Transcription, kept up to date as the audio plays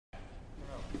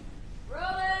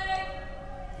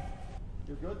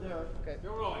You're good there. Okay.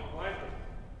 Still rolling, quietly.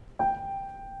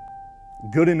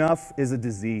 Good enough is a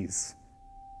disease.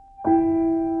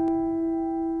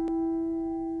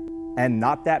 And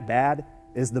not that bad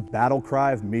is the battle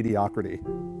cry of mediocrity.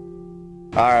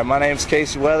 All right, my name's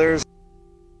Casey Weathers.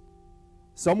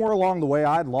 Somewhere along the way,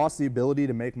 I had lost the ability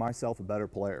to make myself a better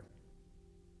player.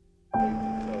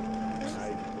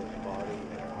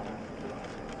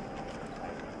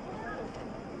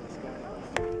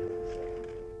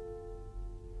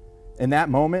 In that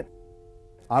moment,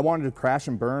 I wanted to crash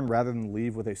and burn rather than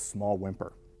leave with a small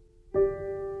whimper.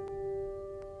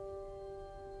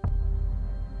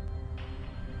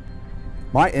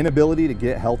 My inability to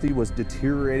get healthy was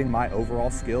deteriorating my overall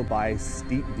skill by a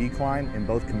steep decline in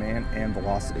both command and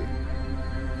velocity.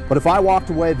 But if I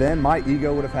walked away then, my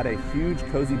ego would have had a huge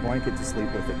cozy blanket to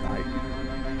sleep with at night.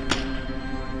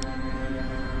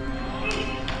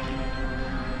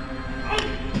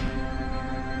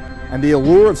 And the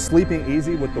allure of sleeping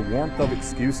easy with the warmth of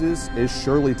excuses is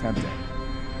surely tempting.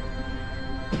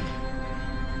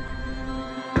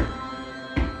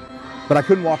 But I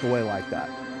couldn't walk away like that.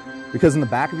 Because in the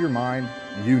back of your mind,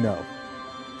 you know.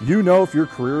 You know if your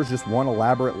career is just one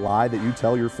elaborate lie that you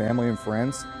tell your family and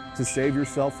friends to save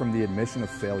yourself from the admission of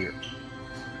failure.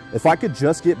 If I could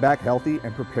just get back healthy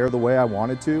and prepare the way I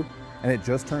wanted to, and it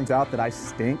just turns out that I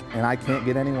stink and I can't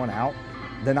get anyone out,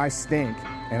 then I stink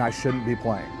and I shouldn't be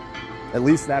playing. At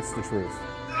least that's the truth.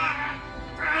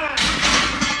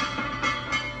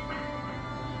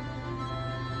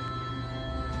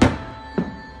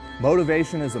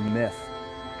 Motivation is a myth.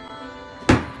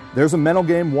 There's a mental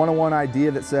game 101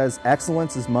 idea that says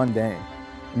excellence is mundane.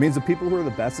 It means the people who are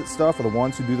the best at stuff are the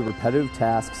ones who do the repetitive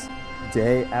tasks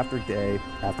day after day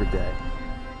after day.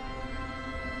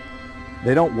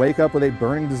 They don't wake up with a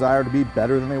burning desire to be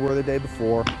better than they were the day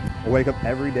before, or wake up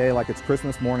every day like it's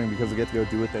Christmas morning because they get to go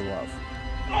do what they love.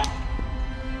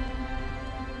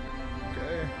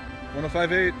 Okay,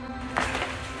 105.8.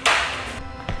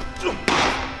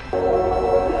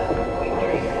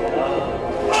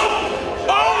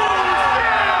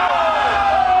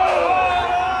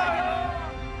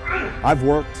 I've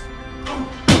worked,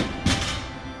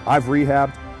 I've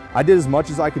rehabbed, I did as much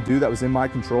as I could do that was in my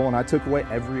control, and I took away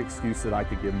every excuse that I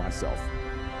could give myself.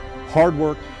 Hard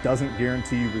work doesn't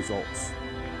guarantee you results.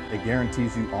 It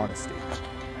guarantees you honesty.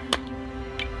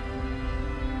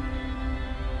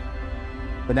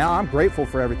 But now I'm grateful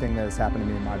for everything that has happened to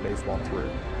me in my baseball career.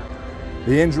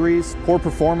 The injuries, poor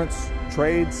performance,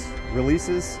 trades,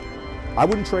 releases. I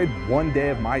wouldn't trade one day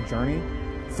of my journey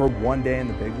for one day in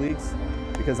the big leagues,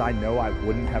 because I know I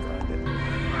wouldn't have earned it.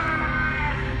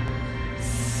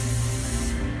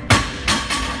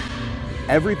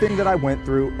 Everything that I went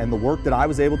through and the work that I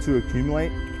was able to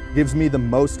accumulate gives me the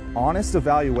most honest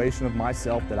evaluation of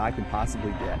myself that I can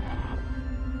possibly get.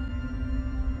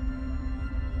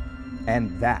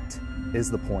 And that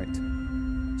is the point.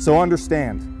 So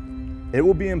understand, it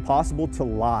will be impossible to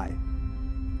lie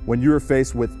when you are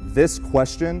faced with this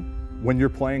question when your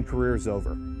playing career is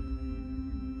over.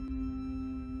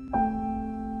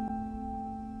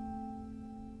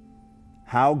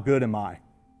 How good am I?